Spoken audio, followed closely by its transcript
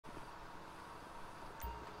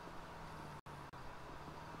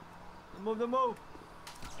Move.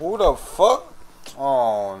 Who the fuck?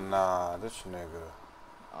 Oh, nah, this nigga.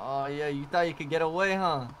 Oh, yeah, you thought you could get away,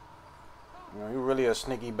 huh? You know, you really a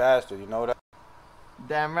sneaky bastard, you know that?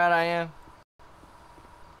 Damn right I am.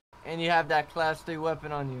 And you have that class 3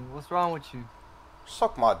 weapon on you. What's wrong with you?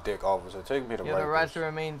 Suck my dick, officer. Take me to You have the right to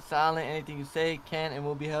remain silent. Anything you say can and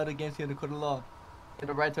will be held against you in the court of law. You have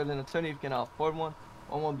the right to an attorney if you cannot afford one.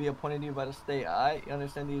 One will be appointed to you by the state, alright? You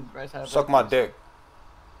understand these rights have... Suck my dick.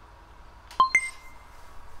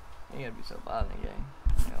 You ain't gotta be so violent, gang.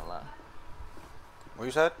 Ain't gonna lie. What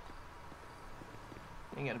you said?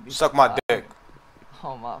 You ain't gotta be Suck so my violent. dick.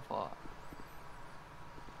 Oh, my fault.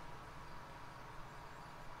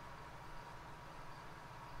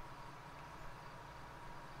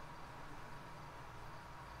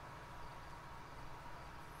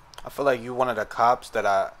 I feel like you one of the cops that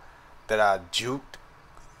I juked,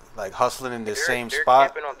 like hustling in the same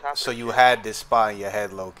spot. So you had this spot in your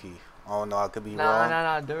head, low key. Oh no, I could be wrong.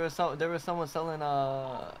 Nah. There was someone selling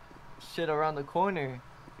shit around the corner,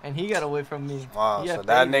 and he got away from me. Wow, so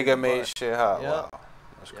that nigga made shit hot. Yep. Wow,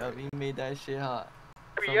 that's yep, crazy. he made that shit hot.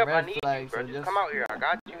 Hurry up, I need you, bro. Just come out here. I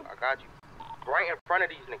got you. Right in front of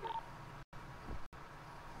these niggas.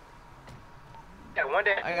 Yeah, one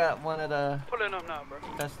day. I got one of the Pulling up now, bro.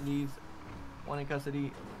 custodies, one in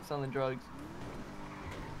custody, selling drugs.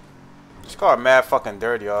 This car mad fucking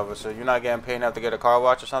dirty, officer. You not getting paid enough to get a car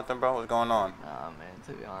wash or something, bro? What's going on? Nah, man,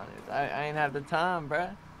 to be honest, I ain't have the time,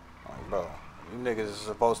 bruh. Oh, bro, you niggas is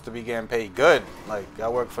supposed to be getting paid good. Like, I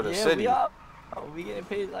work for the city. We getting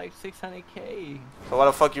paid like 600K. So why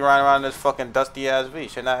the fuck you riding around in this fucking dusty ass V?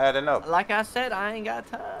 Shit not adding up. Like I said, I ain't got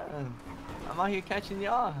time. I'm out here catching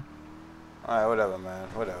y'all. Alright, whatever, man.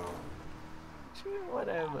 Whatever.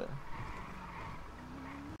 Whatever.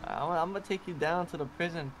 I'm gonna take you down to the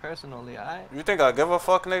prison personally, alright? You think I give a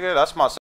fuck, nigga? That's my